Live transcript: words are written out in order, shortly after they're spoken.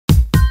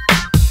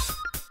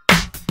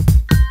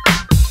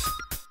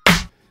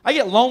I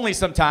get lonely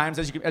sometimes,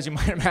 as you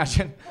might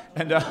imagine.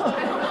 And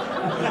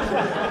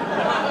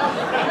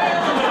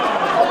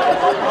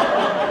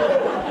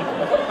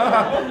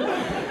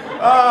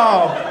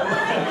oh,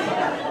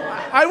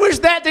 I wish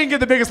that didn't get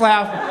the biggest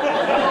laugh.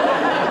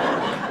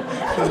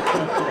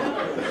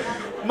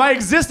 My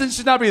existence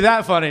should not be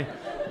that funny.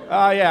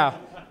 Yeah.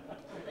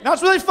 Now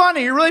it's really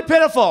funny. You're really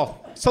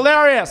pitiful. It's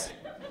hilarious.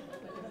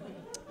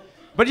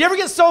 But you ever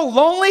get so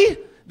lonely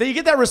that you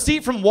get that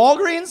receipt from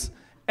Walgreens,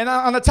 and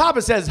on the top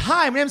it says,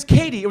 "Hi, my name's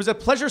Katie. It was a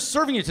pleasure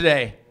serving you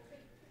today."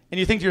 And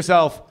you think to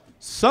yourself,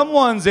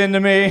 someone's into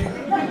me.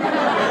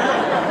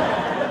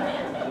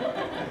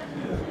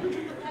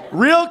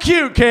 Real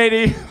cute,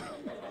 Katie.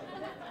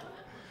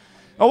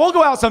 Oh, we'll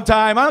go out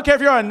sometime. I don't care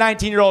if you're a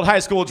 19-year-old high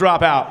school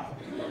dropout.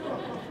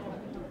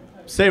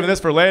 Saving this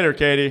for later,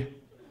 Katie.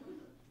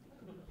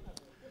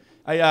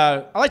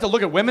 I like to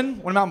look at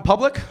women when I'm out in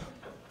public.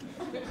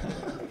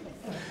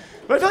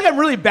 But I feel like I'm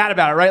really bad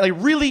about it, right? Like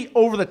really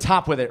over the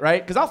top with it,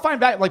 right? Because I'll find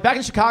back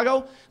in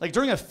Chicago, like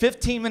during a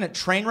 15-minute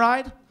train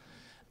ride,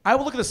 I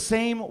will look at the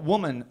same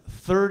woman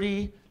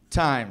 30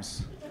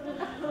 times.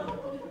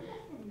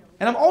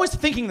 And I'm always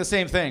thinking the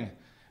same thing.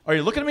 Are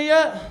you looking at me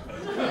yet?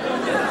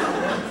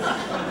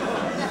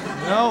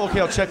 No? Okay,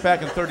 I'll check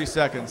back in 30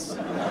 seconds.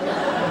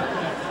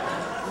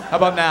 How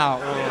about now?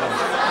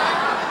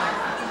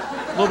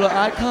 A little bit of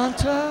eye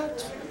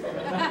contact?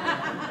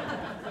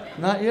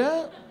 Not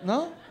yet?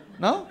 No?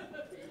 No?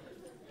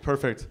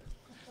 Perfect.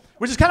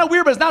 Which is kind of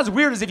weird, but it's not as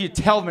weird as if you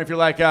tell them, if you're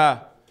like,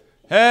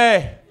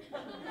 hey,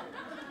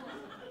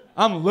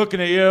 I'm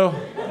looking at you.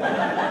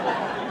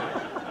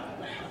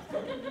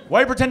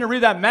 Why you pretend to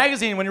read that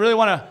magazine when you really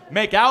want to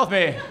make out with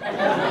me?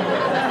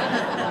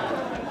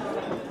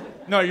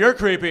 No, you're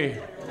creepy.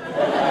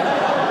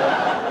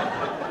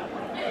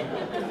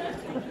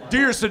 Do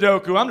your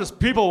Sudoku, I'm just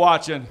people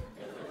watching.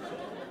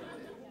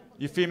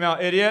 You female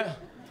idiot.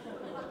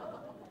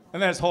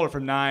 And then just hold it for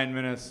 9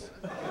 minutes.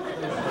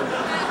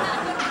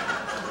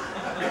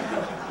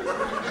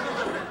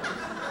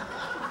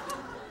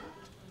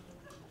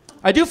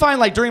 I do find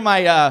like during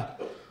my, I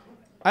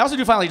also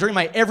do find like during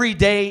my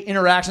everyday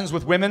interactions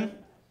with women,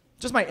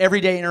 just my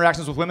everyday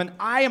interactions with women,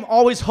 I am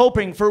always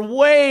hoping for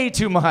way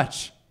too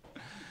much.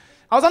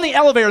 I was on the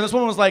elevator and this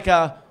woman was like,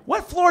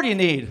 what floor do you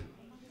need?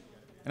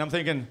 And I'm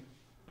thinking,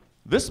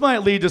 this might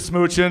lead to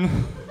smooching.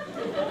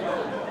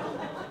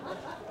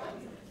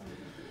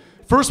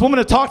 First woman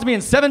to talk to me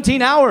in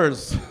 17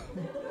 hours.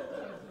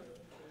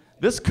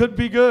 This could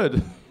be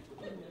good.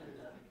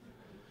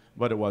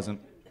 But it wasn't.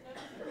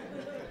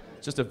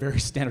 Just a very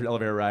standard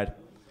elevator ride.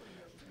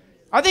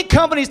 I think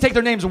companies take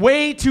their names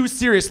way too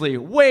seriously,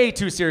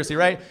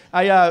 right?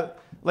 You'll have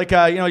like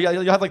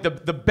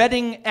the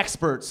bedding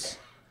experts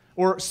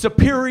or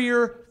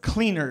superior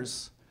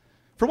cleaners.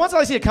 For once,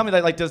 I see a company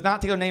that like does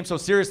not take their name so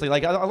seriously.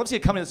 Like I love to see a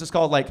company that's just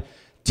called like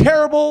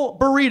Terrible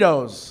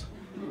Burritos,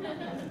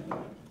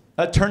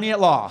 Attorney at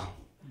Law.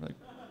 Like,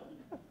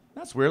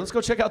 that's weird. Let's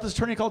go check out this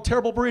attorney called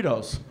Terrible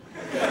Burritos.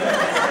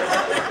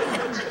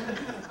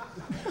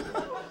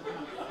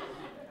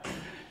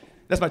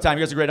 That's my time.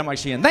 You guys are great. I'm Mike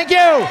Sheehan. Thank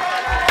you.